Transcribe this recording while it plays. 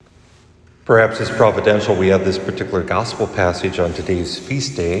Perhaps it's providential we have this particular gospel passage on today's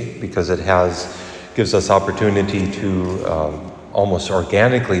feast day because it gives us opportunity to almost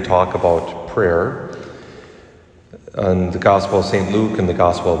organically talk about prayer. And the Gospel of St. Luke and the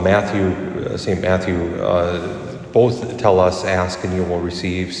Gospel of Matthew, St. Matthew, both tell us, ask and you will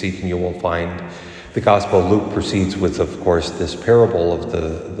receive, seek and you will find. The Gospel of Luke proceeds with, of course, this parable of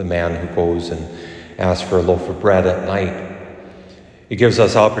the man who goes and asks for a loaf of bread at night. It gives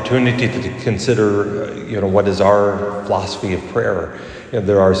us opportunity to consider, what is our philosophy of prayer.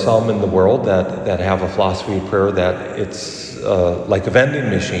 There are some in the world that have a philosophy of prayer that it's like a vending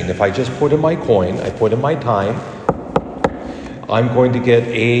machine. If I just put in my coin, I put in my time, I'm going to get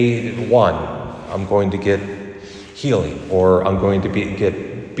A1. I'm going to get healing, or I'm going to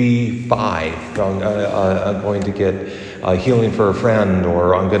get B5. I'm going to get healing for a friend,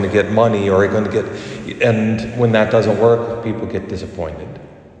 or I'm going to get money, or I'm going to get... And when that doesn't work, people get disappointed.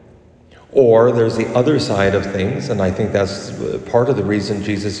 Or there's the other side of things, and I think that's part of the reason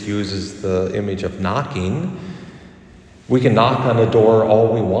Jesus uses the image of knocking. We can knock on a door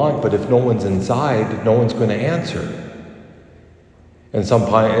all we want, but if no one's inside, no one's going to answer. And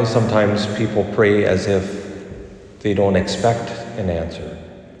sometimes people pray as if they don't expect an answer.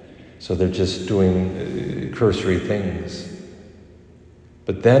 So they're just doing cursory things.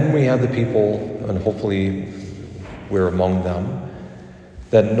 But then we have the people, and hopefully we're among them,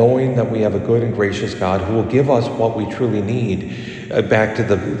 that knowing that we have a good and gracious God who will give us what we truly need. Back to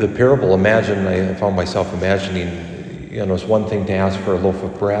the parable, I found myself imagining, it's one thing to ask for a loaf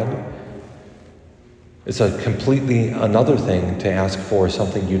of bread. It's a completely another thing to ask for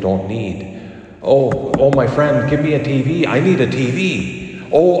something you don't need. Oh, my friend, give me a TV. I need a TV.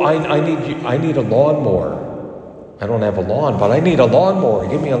 Oh, I need a lawnmower. I don't have a lawn, but I need a lawnmower.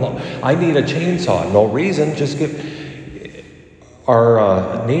 Give me a lawn. I need a chainsaw. No reason. Just give.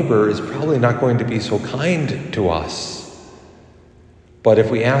 Our neighbor is probably not going to be so kind to us. But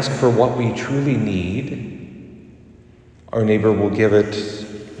if we ask for what we truly need, our neighbor will give it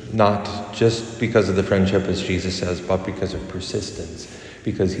not just because of the friendship, as Jesus says, but because of persistence,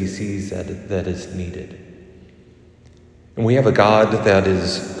 because he sees that it's needed. And we have a God that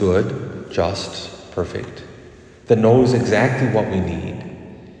is good, just, perfect, that knows exactly what we need.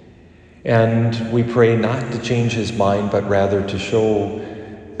 And we pray not to change his mind, but rather to show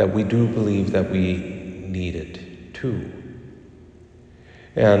that we do believe that we need it too.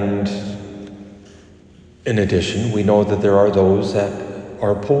 And in addition, we know that there are those that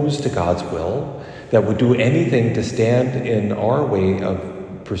are opposed to God's will, that would do anything to stand in our way of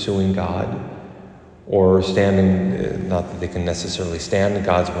pursuing God, or standing, not that they can necessarily stand in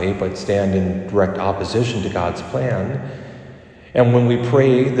God's way, but stand in direct opposition to God's plan. And when we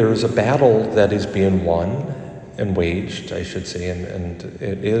pray, there is a battle that is being won and waged, I should say, and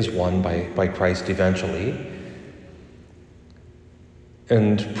it is won by Christ eventually.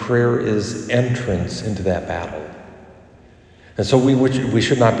 And prayer is entrance into that battle. And so we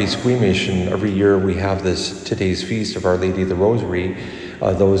should not be squeamish, and every year we have today's feast of Our Lady of the Rosary.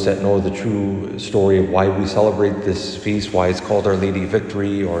 Those that know the true story of why we celebrate this feast, why it's called Our Lady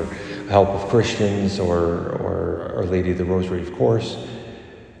Victory, or Help of Christians, or Our Lady of the Rosary, of course,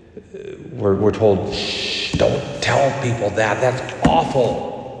 we're told, shh, don't tell people that. That's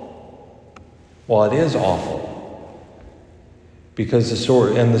awful. Well, it is awful, because the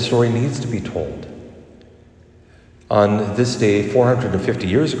story needs to be told. On this day, 450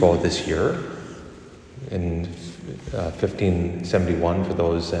 years ago this year, in 1571, for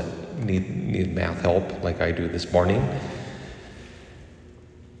those that need math help like I do this morning,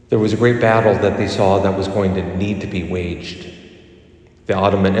 there was a great battle that they saw that was going to need to be waged. The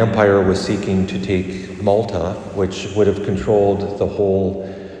Ottoman Empire was seeking to take Malta, which would have controlled the whole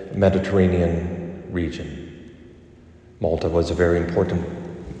Mediterranean region. Malta was a very important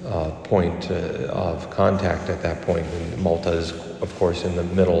point of contact at that point. And Malta is, of course, in the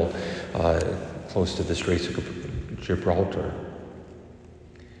middle, close to the Straits of Gibraltar.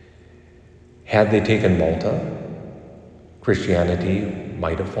 Had they taken Malta, Christianity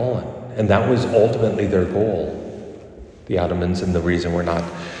might have fallen. And that was ultimately their goal. The Ottomans, and the reason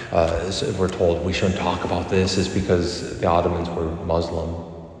we're told we shouldn't talk about this is because the Ottomans were Muslim.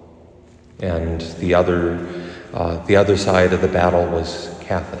 And the other side of the battle was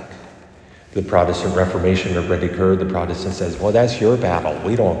Catholic. The Protestant Reformation already occurred. The Protestant says, well, that's your battle.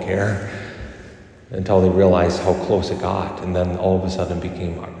 We don't care. Until they realized how close it got. And then all of a sudden it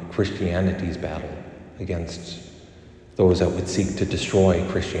became Christianity's battle against those that would seek to destroy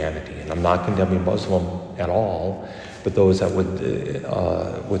Christianity. And I'm not condemning Muslim at all, but those that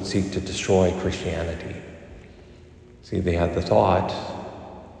would seek to destroy Christianity. See, they had the thought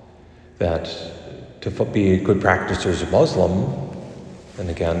that to be good practitioners of Muslim, and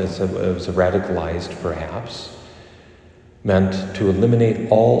again, it was a radicalized perhaps, meant to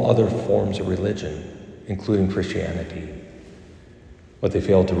eliminate all other forms of religion, including Christianity. What they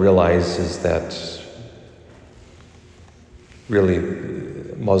failed to realize is that really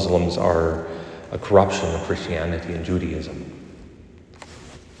Muslims are a corruption of Christianity and Judaism.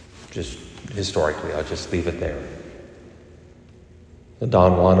 Just historically, I'll just leave it there.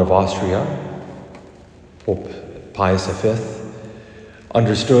 Don Juan of Austria, Pope Pius V,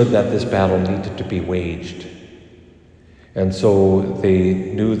 understood that this battle needed to be waged. And so they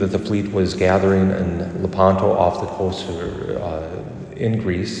knew that the fleet was gathering in Lepanto off the coast in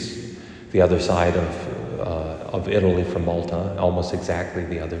Greece, the other side of Italy from Malta, almost exactly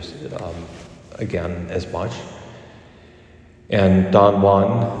the others, again, as much. And Don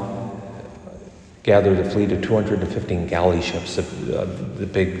Juan gathered a fleet of 215 galley ships, the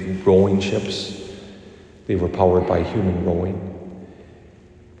big rowing ships. They were powered by human rowing.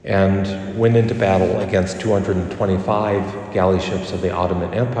 And went into battle against 225 galley ships of the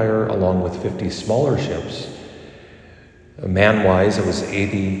Ottoman Empire, along with 50 smaller ships. Man-wise, it was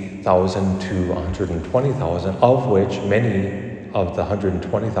 80,000 to 120,000, of which many of the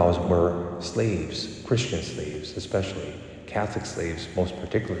 120,000 were slaves, Christian slaves especially, Catholic slaves most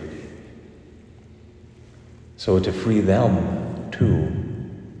particularly. So to free them too.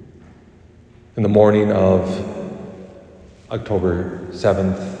 In the morning of October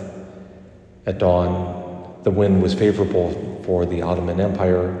 7th at dawn, the wind was favorable for the Ottoman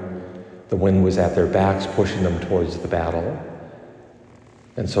Empire. The wind was at their backs, pushing them towards the battle.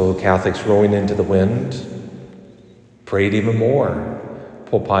 And so Catholics rowing into the wind prayed even more.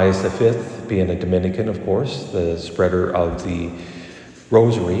 Pope Pius V, being a Dominican, of course, the spreader of the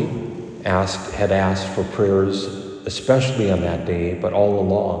rosary, had asked for prayers, especially on that day, but all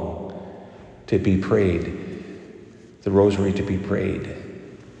along, to be prayed, the rosary to be prayed,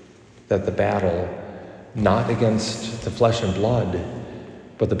 that the battle, not against the flesh and blood,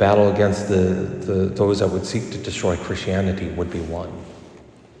 but the battle against those that would seek to destroy Christianity would be won.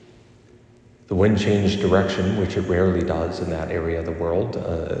 The wind changed direction, which it rarely does in that area of the world,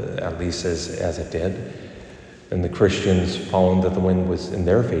 at least as it did. And the Christians found that the wind was in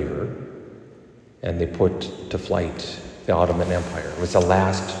their favor, and they put to flight the Ottoman Empire. It was the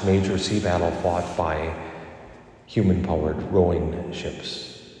last major sea battle fought by human-powered rowing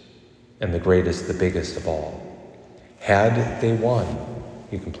ships, and the greatest, the biggest of all. Had they won,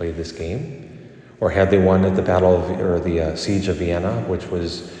 you can play this game, or had they won at the siege of Vienna, which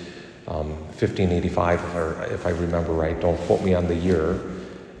was 1585, or if I remember right, don't quote me on the year,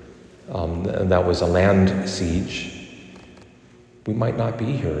 and that was a land siege, we might not be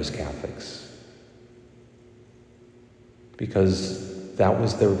here as Catholics. Because that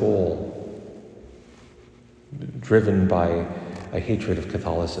was their goal, driven by a hatred of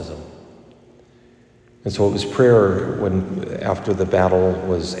Catholicism. And so it was prayer when, after the battle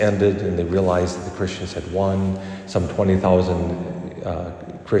was ended and they realized that the Christians had won, some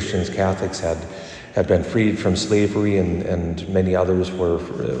 20,000 Christians, Catholics had been freed from slavery, and many others were,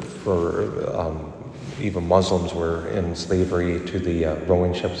 even Muslims were in slavery to the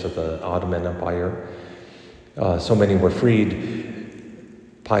rowing ships of the Ottoman Empire. So many were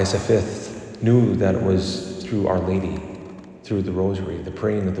freed. Pius V knew that it was through Our Lady, through the rosary, the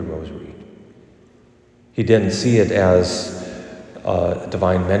praying of the rosary. He didn't see it as a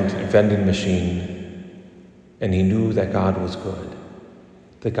divine vending machine, and he knew that God was good,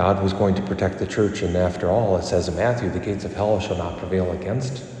 that God was going to protect the church, and after all, it says in Matthew, the gates of hell shall not prevail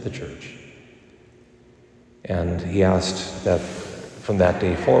against the church. And he asked that from that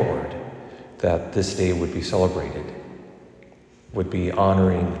day forward, that this day would be celebrated, would be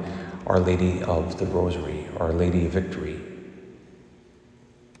honoring Our Lady of the Rosary, Our Lady of Victory.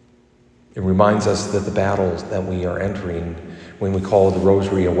 It reminds us that the battles that we are entering, when we call the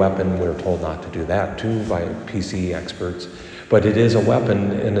rosary a weapon, we're told not to do that too by PC experts, but it is a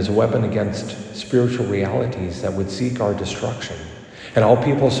weapon, and is a weapon against spiritual realities that would seek our destruction. And how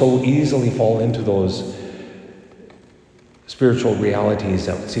people so easily fall into those spiritual realities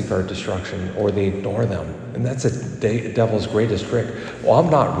that would seek our destruction, or they ignore them. And that's the devil's greatest trick. Well, I'm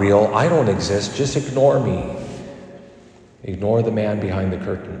not real. I don't exist. Just ignore me. Ignore the man behind the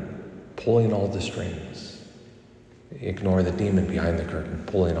curtain, pulling all the strings. Ignore the demon behind the curtain,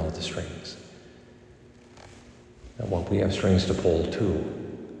 pulling all the strings. And well, we have strings to pull too.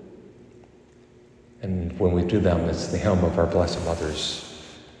 And when we do them, it's the hem of our Blessed Mother's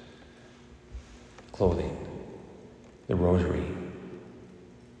clothing, the rosary,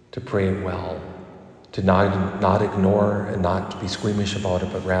 to pray it well, to not ignore and not be squeamish about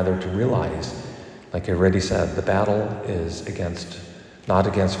it, but rather to realize, like I already said, the battle is not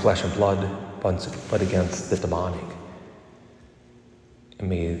against flesh and blood, but against the demonic. And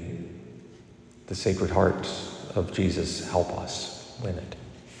may the Sacred Heart of Jesus help us win it.